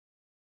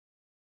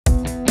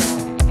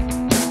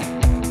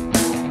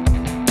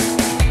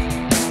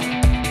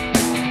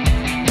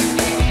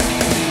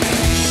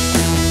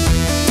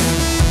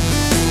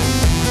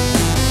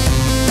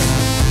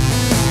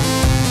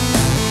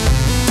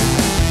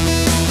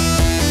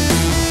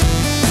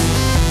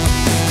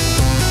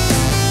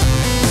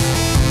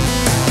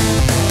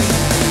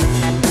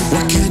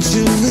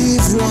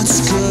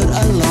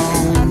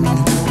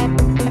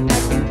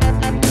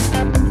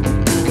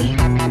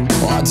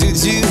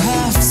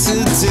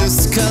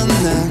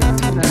disconnect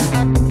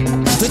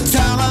the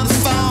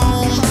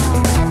telephone.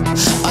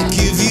 I'll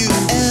give you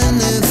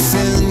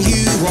anything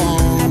you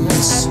want.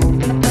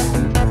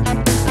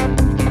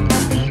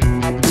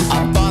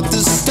 I bought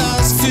the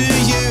stars for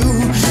you.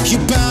 You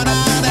burn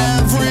out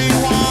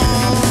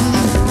everyone.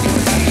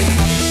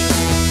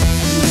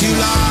 You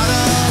light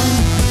up,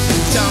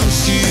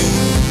 don't you?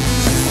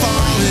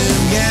 Falling,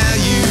 yeah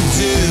you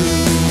do.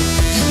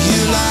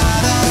 You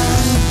light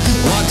up,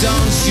 why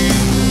don't you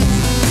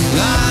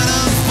light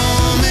up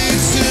for me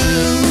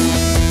too?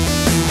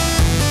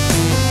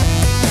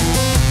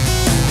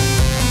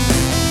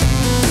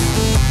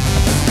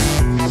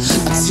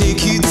 I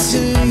take you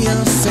to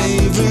your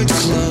favorite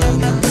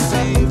club,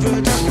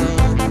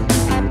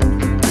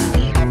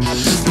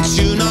 but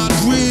you're not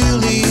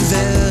really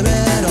there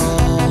at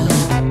all.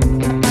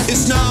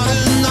 It's not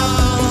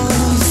enough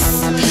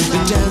to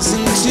dance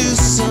into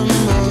some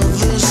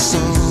other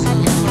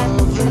song,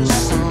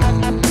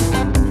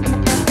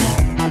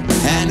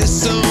 and it's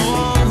so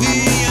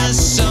obvious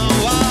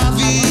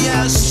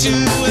to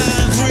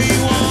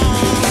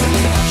everyone.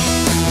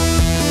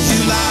 You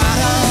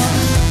light up,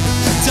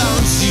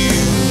 don't you?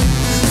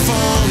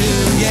 For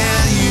him,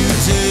 yeah you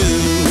do.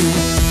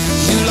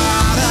 You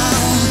light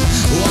up,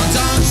 why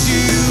don't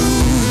you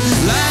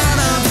light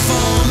up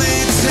for me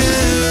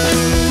too?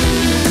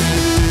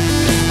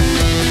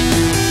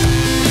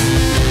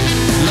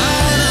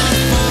 Light up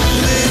for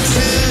me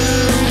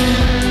too.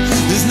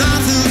 There's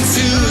nothing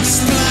to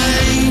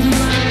explain.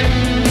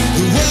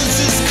 The words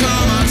just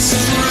come out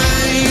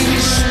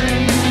strange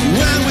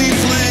when we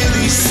play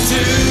these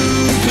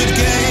stupid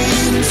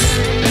games.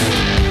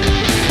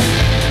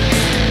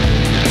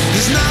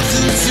 There's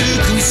nothing to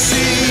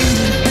concede.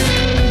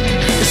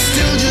 It's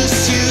still just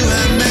you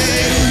and me.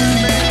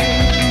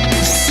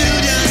 It's still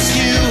just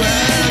you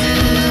and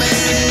me.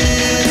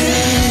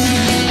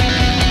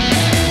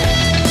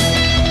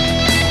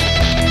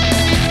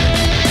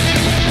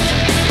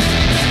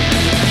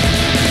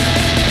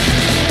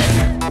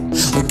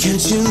 Oh,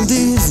 can't you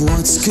leave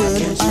what's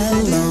good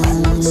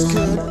alone?